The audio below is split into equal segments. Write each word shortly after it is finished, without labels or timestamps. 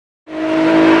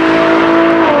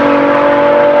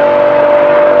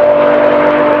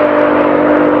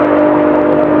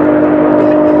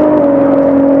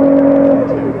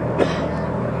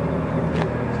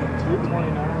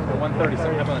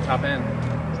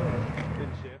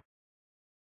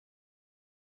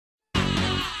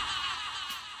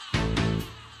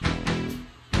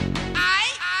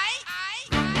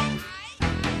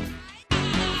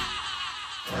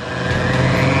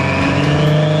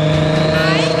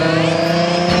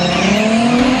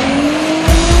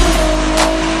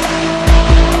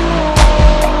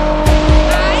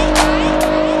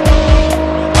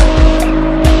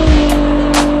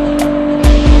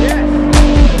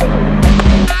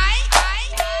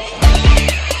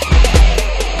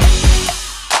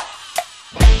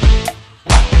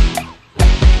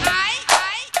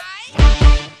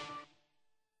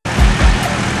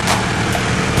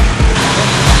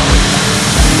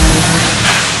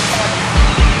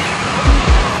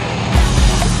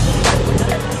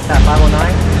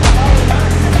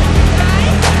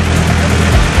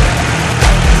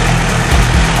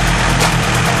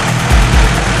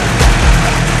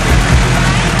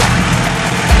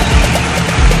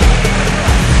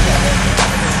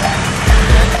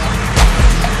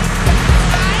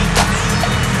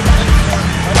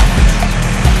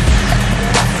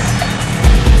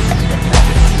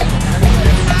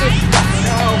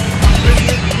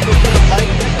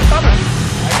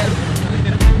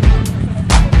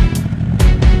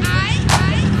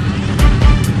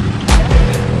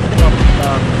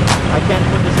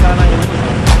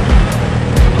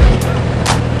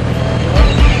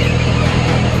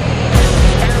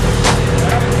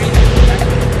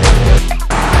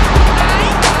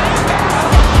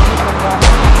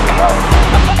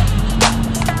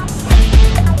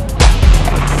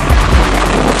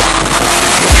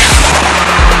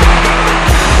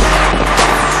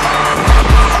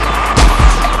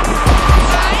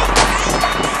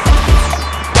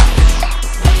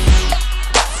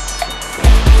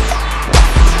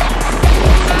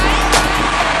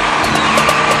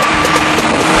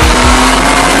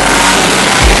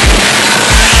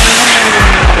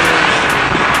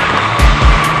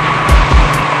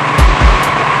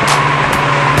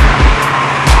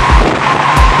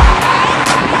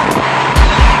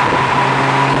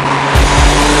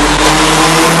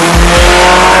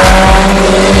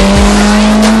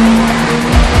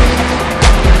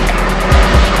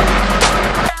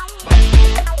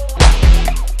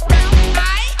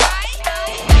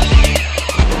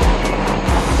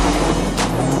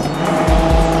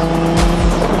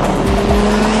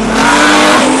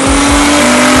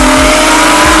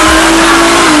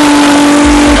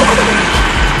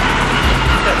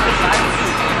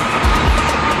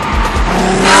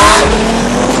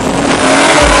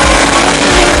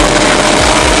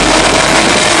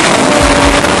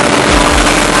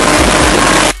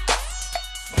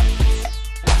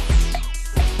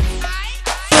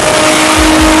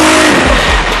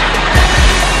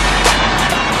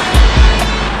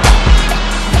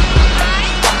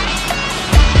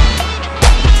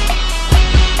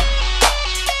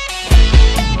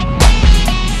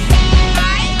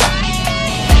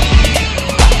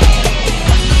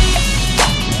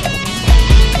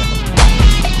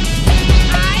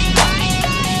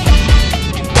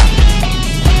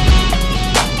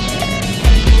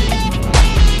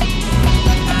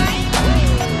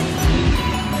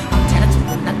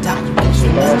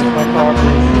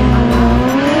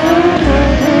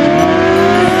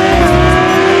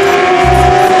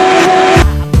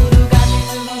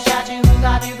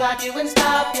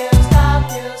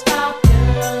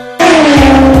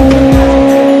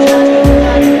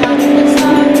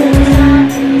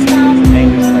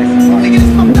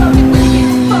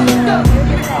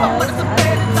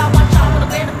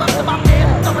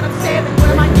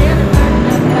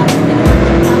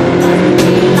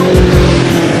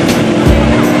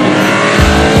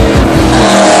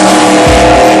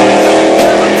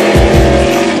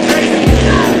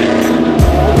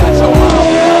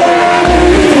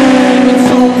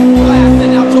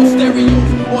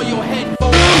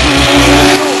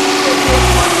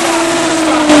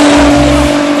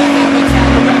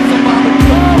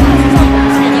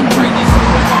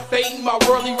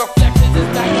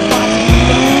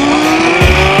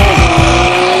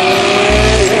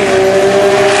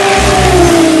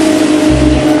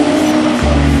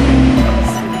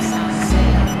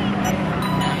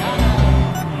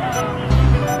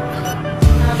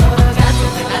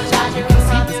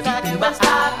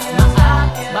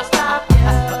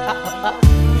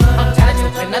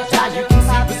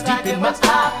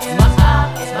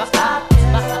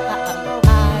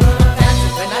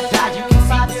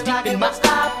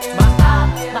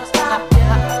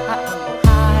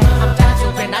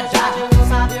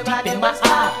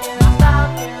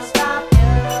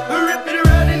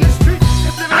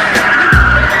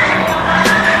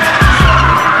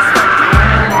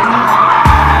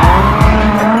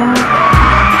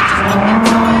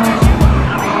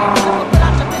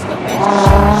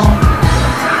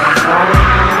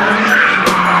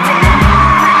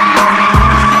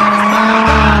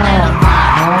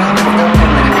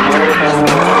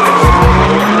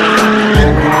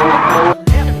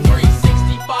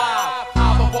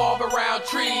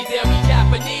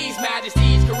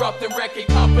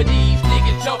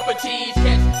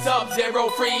Sub-zero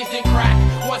freezing crack.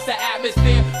 Once the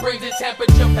atmosphere brings the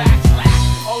temperature back,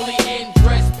 slack. Only in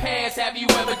dress pants. Have you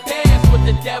ever danced with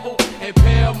the devil in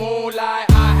pale moonlight?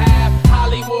 I have.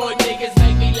 Hollywood niggas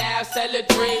make me laugh, sell a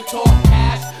dream, talk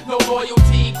cash. No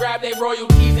loyalty, grab their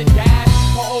royalties and dash.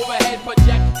 My overhead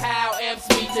projectile amps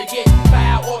me to get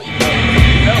foul or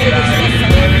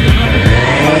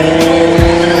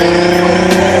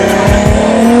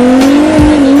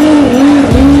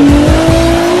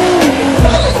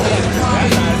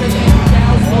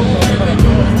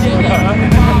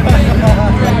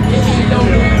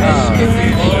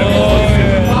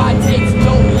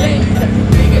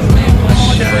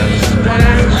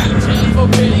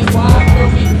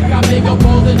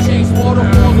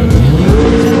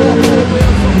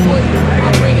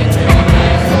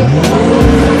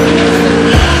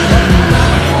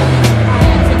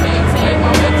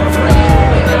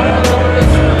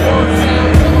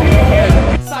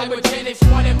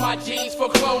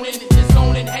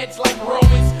Roman heads like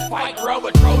Romans, fight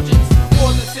rubber Trojans.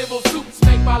 Wars and civil suits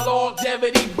make my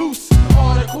longevity boost.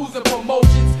 Articles and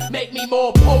promotions make me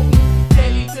more potent.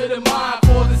 Daily to the mind,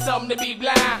 causing some to be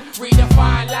blind.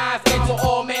 Redefine lines into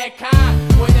all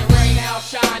mankind. When it rain, I'll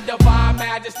shine, divine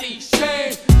majesty,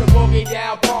 shame. The boogie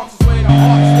down Bronx is where the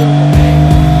heart still remains.